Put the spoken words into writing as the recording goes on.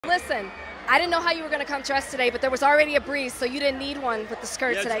listen, I didn't know how you were going to come dressed today, but there was already a breeze, so you didn't need one with the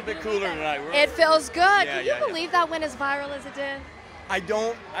skirt today. It's a bit cooler tonight. It feels good. Can you believe that went as viral as it did? I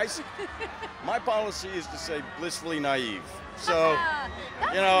don't. My policy is to say blissfully naive. So,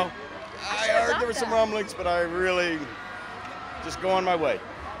 you know, I heard there were some rumblings, but I really just go on my way.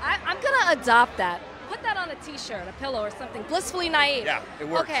 I'm going to adopt that. Put that on a t-shirt, a pillow or something. Blissfully naive. Yeah, it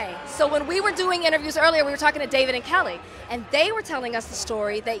works. Okay, so when we were doing interviews earlier, we were talking to David and Kelly, and they were telling us the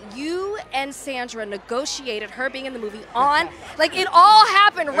story that you and Sandra negotiated her being in the movie on, like it all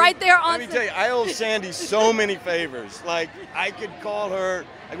happened right there on. Let me tell you, I owe Sandy so many favors. Like, I could call her,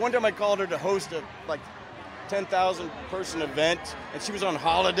 like one time I called her to host a, like, 10,000 person event, and she was on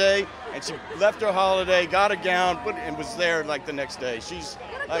holiday, and she left her holiday, got a gown, and was there like the next day. She's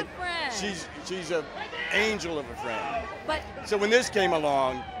like, she's an angel of a friend. But so when this came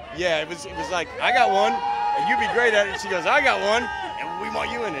along, yeah, it was like, I got one, and you'd be great at it. She goes, I got one, and we want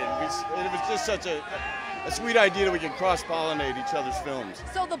you in it. It was just such a sweet idea that we could cross-pollinate each other's films.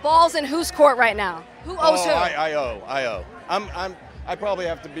 So the ball's in whose court right now? Who owes who? I owe. I probably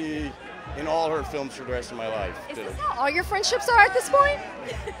have to be in all her films for the rest of my life. Is this how all your friendships are at this point?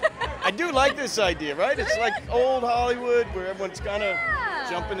 I do like this idea, right? It's like old Hollywood where everyone's kind of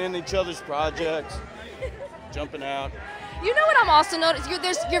jumping in each other's projects, jumping out. You know what I'm also noticing?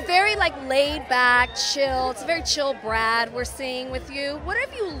 You're very like laid back, chill. It's a very chill Brad we're seeing with you. What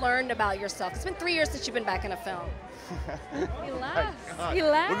have you learned about yourself? It's been 3 years since you've been back in a film. You laugh. You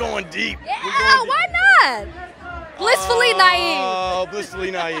laugh. We're going deep. Yeah, why not? Blissfully naive. Oh,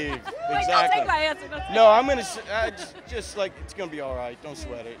 blissfully naive. Exactly. Don't take my answer. No, I'm gonna just like it's gonna be all right. Don't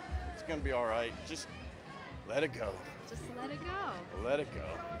sweat it. It's gonna be all right. Just let it go. Just let it go. Let it go.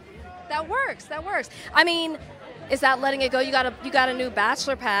 That works. That works. I mean, is that letting it go? You got a new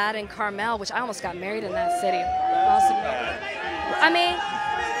bachelor pad in Carmel, which I almost got married in that city. I mean,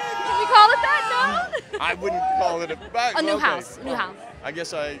 can we call it that? No. I wouldn't call it a new house. New house. I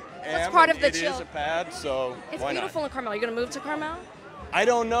guess I am. That's part of the chill. It is a pad, so it's why beautiful not? in Carmel. You're gonna move to Carmel? I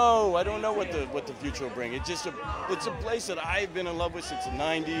don't know. I don't know what the future will bring. It's just it's a place that I've been in love with since the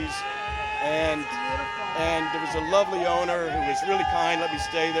 '90s, and there was a lovely owner who was really kind, let me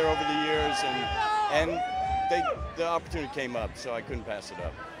stay there over the years, and the opportunity came up, so I couldn't pass it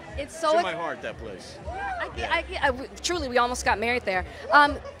up. It's so in my heart, that place. Truly, we almost got married there.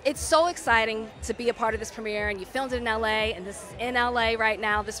 It's so exciting to be a part of this premiere, and you filmed it in LA, and this is in LA right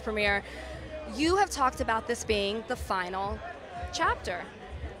now, this premiere. You have talked about this being the final chapter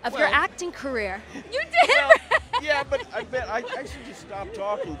of your acting career. You did? Well, yeah, but I bet I should just stop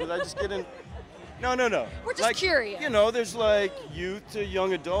talking because I just get in. No. We're just like, curious. You know, there's like youth to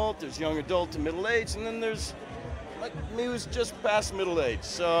young adult, there's young adult to middle age, and then there's like me who's just past middle age.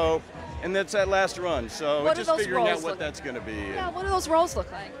 So, and that's that last run. So we're just figuring out what that's going to be. Yeah, what do those roles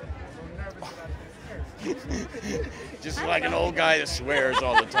look like? Just like an old guy that swears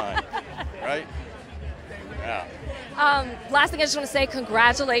all the time, right? Yeah. Last thing I just want to say,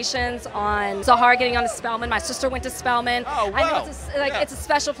 congratulations on Zahara getting on to Spelman. My sister went to Spelman. Oh, wow. I know it's a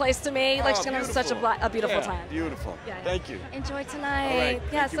special place to me. Like she's gonna have such a beautiful time. Beautiful. Yeah. Thank you. Enjoy tonight. All right.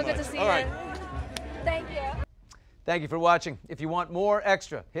 Yeah, so good to see you. Right. Thank you. Thank you for watching. If you want more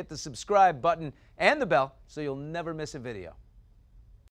extra, hit the subscribe button and the bell so you'll never miss a video.